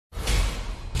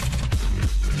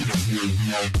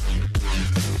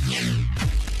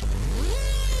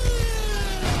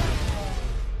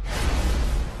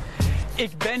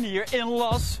Ik ben hier in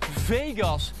Las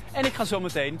Vegas en ik ga zo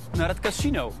meteen naar het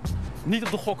casino. Niet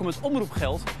op de gokken met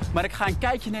omroepgeld, maar ik ga een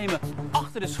kijkje nemen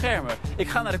achter de schermen. Ik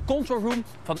ga naar de control room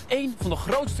van één van de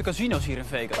grootste casino's hier in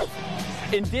Vegas.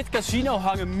 In dit casino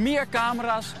hangen meer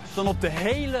camera's dan op de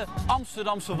hele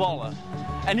Amsterdamse wallen.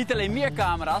 En niet alleen meer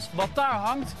camera's, wat daar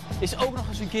hangt is ook nog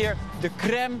eens een keer de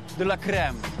crème de la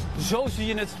crème. Zo zie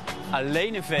je het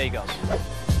alleen in Vegas.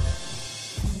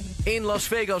 In Las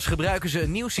Vegas gebruiken ze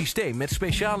een nieuw systeem met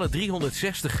speciale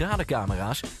 360-graden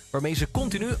camera's... waarmee ze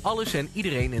continu alles en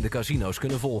iedereen in de casino's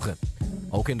kunnen volgen.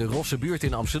 Ook in de Rosse buurt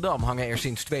in Amsterdam hangen er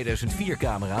sinds 2004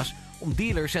 camera's... om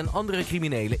dealers en andere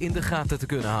criminelen in de gaten te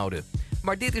kunnen houden.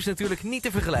 Maar dit is natuurlijk niet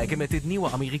te vergelijken met dit nieuwe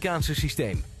Amerikaanse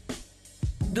systeem.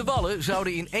 De Wallen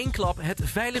zouden in één klap het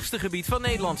veiligste gebied van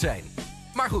Nederland zijn.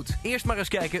 Maar goed, eerst maar eens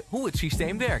kijken hoe het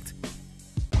systeem werkt.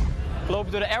 We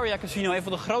lopen door de Aria Casino, een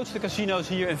van de grootste casino's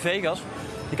hier in Vegas.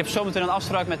 Ik heb zometeen een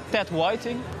afspraak met Ted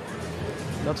Whiting.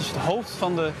 Dat is het hoofd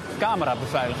van de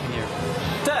camerabeveiliging hier.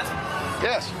 Ted!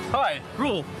 Yes. Hi,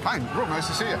 Roel. Hi, Roel. Nice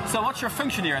to see you. So what's your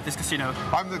function here at this casino?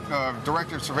 I'm the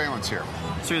director of surveillance here.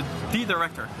 So you're the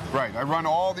director. Right. I run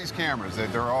all these cameras.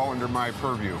 They're all under my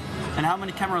purview. And how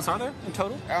many cameras are there in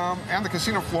total? On the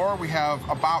casino floor, we have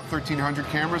about 1,300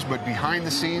 cameras, but behind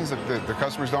the scenes, the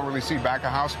customers don't really see back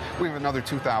of house, we have another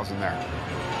 2,000 there.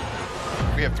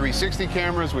 We have 360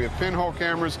 cameras, we have pinhole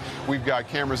cameras, we've got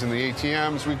cameras in the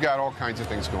ATMs, we've got all kinds of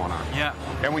things going on. Yeah.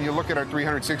 And when you look at our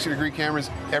 360-degree cameras,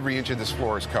 every inch of this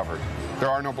floor is covered. There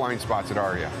are no blind spots at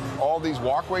Aria. All these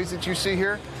walkways that you see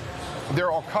here,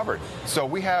 they're all covered. So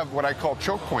we have what I call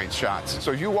choke point shots.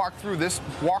 So you walk through this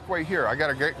walkway here, I got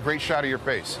a great shot of your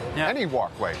face. Yeah. Any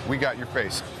walkway, we got your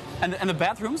face. And the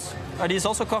bathrooms, are these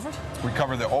also covered? We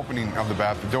cover the opening of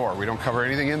the door. We don't cover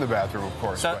anything in the bathroom, of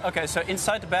course. So, okay, so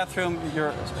inside the bathroom,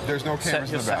 there's no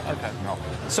cameras in the bathroom. Okay. No.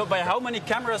 So by how many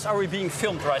cameras are we being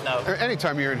filmed right now?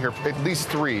 Anytime you're in here, at least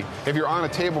 3. If you're on a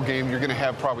table game, you're going to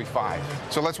have probably 5.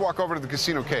 So let's walk over to the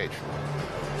casino cage.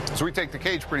 So we take the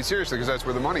cage pretty seriously because that's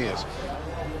where the money is.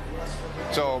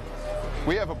 So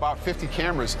we have about 50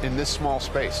 cameras in this small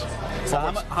space. So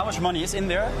how much money is in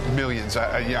there? Millions.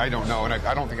 I don't know, and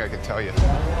I don't think I can tell you.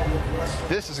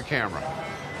 This is a camera.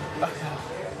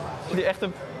 Die echt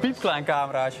een piepklein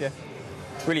cameraatje.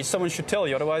 Really, someone should tell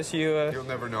you, otherwise you'll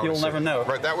never know. You'll never know.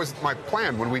 Right, that was my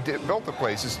plan when we built the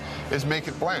place, is make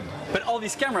it blend. But all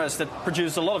these cameras that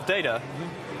produce a lot of data,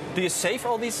 do you save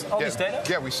all this data?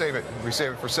 Yeah, we save it. We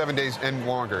save it for 7 days and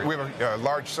longer. We have a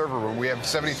large server room. We have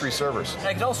 73 servers.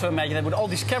 I could also imagine that with all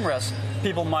these cameras,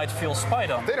 people might feel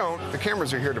spied on. They don't. The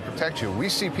cameras are here to protect you. We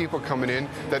see people coming in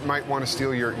that might want to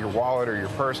steal your wallet or your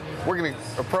purse. We're going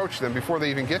to approach them before they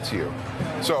even get to you.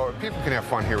 So people can have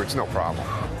fun here. It's no problem.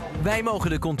 Wij mogen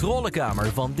de controlekamer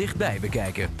van dichtbij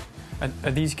bekijken.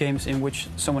 Are these games in which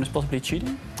someone is possibly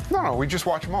cheating? No, we just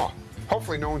watch them all.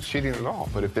 Hopefully no one's cheating at all,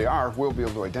 but if they are, we'll be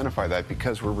able to identify that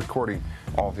because we're recording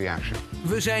all of the action.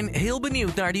 We zijn heel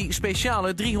benieuwd naar die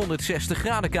speciale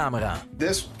 360-graden camera.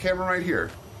 This camera right here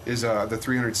is the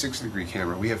 360-degree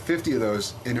camera. We have 50 of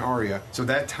those in Aria, so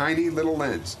that tiny little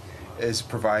lens is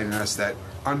providing us that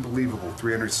unbelievable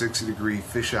 360-degree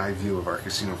fisheye view of our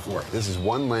casino floor. This is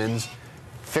one lens,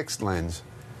 fixed lens.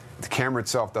 The camera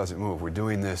itself doesn't move. We're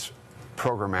doing this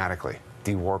programmatically,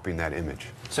 dewarping that image.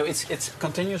 So it's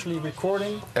continuously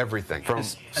recording? Everything, from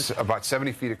about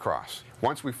 70 feet across.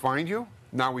 Once we find you,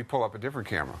 now we pull up a different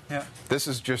camera. Yeah. This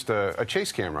is just a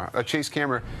chase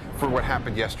camera for what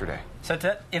happened yesterday. So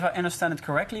that, if I understand it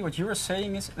correctly, what you are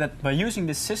saying is that by using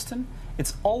this system,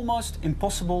 it's almost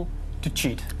impossible to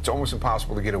cheat. It's almost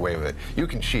impossible to get away with it. You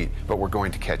can cheat, but we're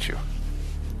going to catch you.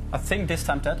 I think this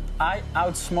time, Ted, I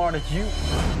outsmarted you.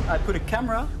 I put a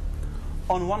camera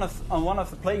on one of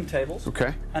the playing tables.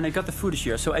 Okay. And I got the footage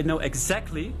here, so I know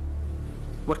exactly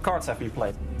what cards have been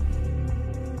played.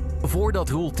 Voordat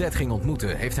Roel Ted ging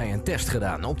ontmoeten, heeft hij een test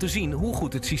gedaan om te zien hoe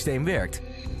goed het systeem werkt.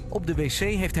 Op de wc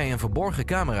heeft hij een verborgen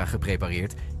camera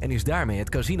geprepareerd en is daarmee het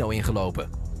casino ingelopen.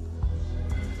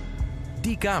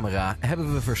 Die camera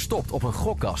hebben we verstopt op een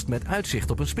gokkast met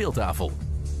uitzicht op een speeltafel.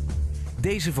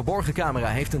 Deze verborgen camera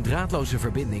heeft een draadloze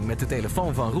verbinding met de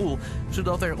telefoon van Roel,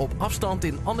 zodat er op afstand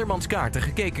in andermans kaarten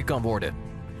gekeken kan worden.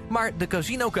 Maar de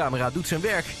casinocamera doet zijn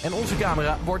werk en onze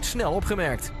camera wordt snel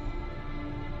opgemerkt.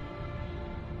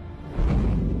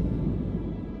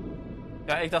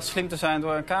 Ja, ik dacht slim te zijn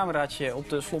door een cameraatje op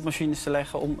de slotmachines te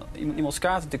leggen om iemands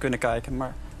kaarten te kunnen kijken,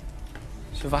 maar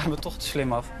ze waren me toch te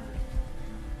slim af.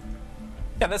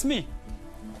 Ja, that's me.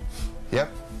 Yep.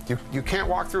 You can't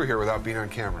walk through here without being on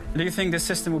camera. Do you think this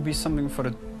system would be something for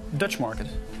the Dutch market.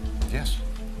 Yes.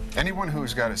 Anyone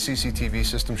who's got a CCTV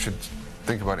system should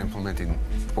think about implementing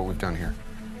what we've done here.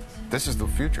 This is the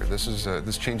future.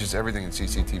 This changes everything in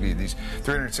CCTV. These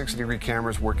 360-degree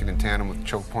cameras working in tandem with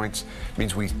choke points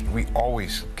means we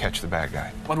always catch the bad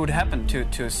guy. What would happen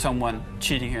to someone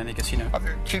cheating here in the casino?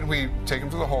 We take them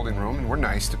to the holding room, and we're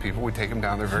nice to people. We take them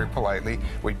down there very politely.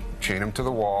 We chain them to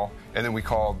the wall, and then we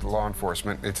call the law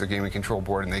enforcement. It's a gaming control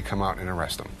board, and they come out and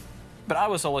arrest them. But I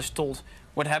was always told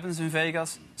what happens in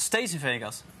Vegas stays in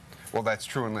Vegas. Well, that's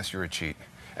true unless you're a cheat.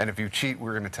 And if you cheat,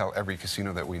 we're going to tell every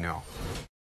casino that we know.